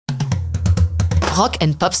Rock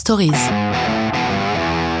and Pop Stories. Bryan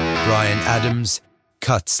Adams,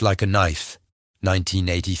 Cuts Like a Knife,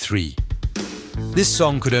 1983. This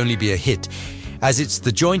song could only be a hit, as it's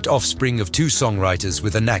the joint offspring of two songwriters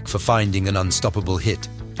with a knack for finding an unstoppable hit.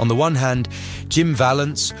 On the one hand, Jim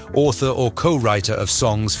Vallance, author or co-writer of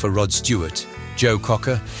songs for Rod Stewart, Joe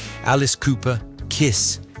Cocker, Alice Cooper,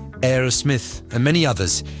 Kiss, Aerosmith, and many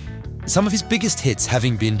others. Some of his biggest hits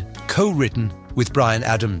having been co-written with Bryan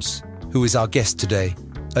Adams, who is our guest today.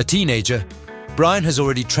 A teenager, Bryan has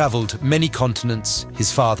already travelled many continents,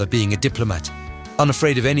 his father being a diplomat.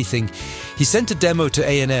 Unafraid of anything, he sent a demo to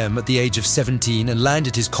A&M at the age of 17 and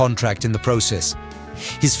landed his contract in the process.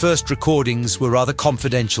 His first recordings were rather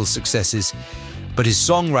confidential successes, but his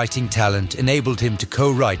songwriting talent enabled him to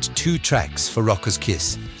co-write 2 tracks for Rocker's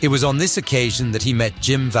Kiss. It was on this occasion that he met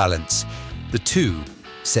Jim Vallance. The two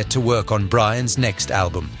set to work on Bryan's next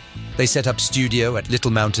album. They set up studio at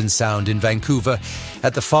Little Mountain Sound in Vancouver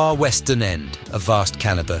at the far western end of vast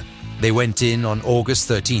Canada. They went in on August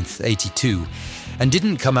 13th, 82, and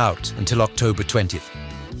didn't come out until October 20th.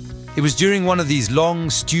 It was during one of these long,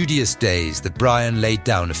 studious days that Bryan laid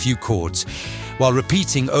down a few chords while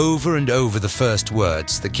repeating over and over the first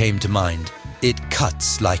words that came to mind. It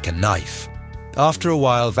cuts like a knife. After a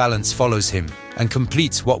while, Vallance follows him and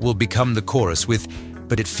completes what will become the chorus with,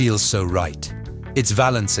 "But it feels so right." It's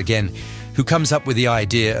Vallance again who comes up with the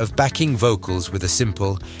idea of backing vocals with a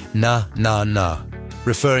simple na na na,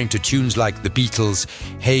 referring to tunes like the Beatles'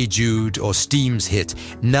 Hey Jude or Steam's hit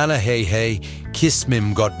Nana Hey Hey, Kiss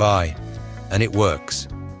Mim Got By. And it works.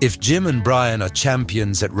 If Jim and Bryan are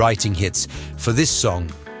champions at writing hits for this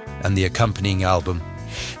song and the accompanying album,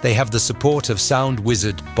 they have the support of sound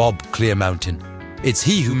wizard Bob Clearmountain. It's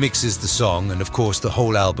he who mixes the song and of course the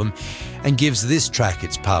whole album and gives this track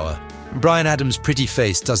its power. Bryan Adams' pretty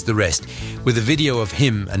face does the rest, with a video of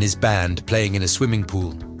him and his band playing in a swimming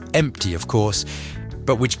pool. Empty, of course,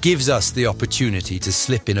 but which gives us the opportunity to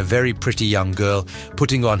slip in a very pretty young girl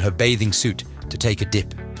putting on her bathing suit to take a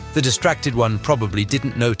dip. The distracted one probably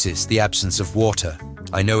didn't notice the absence of water.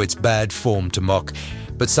 I know it's bad form to mock,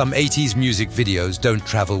 but some 80s music videos don't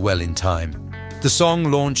travel well in time. The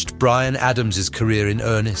song launched Bryan Adams' career in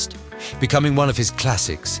earnest, becoming one of his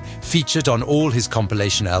classics, featured on all his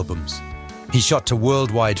compilation albums. He shot to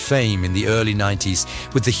worldwide fame in the early 90s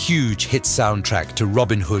with the huge hit soundtrack to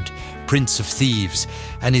Robin Hood, Prince of Thieves,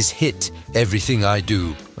 and his hit Everything I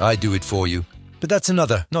Do It For You. But that's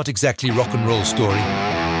another, not exactly rock and roll story.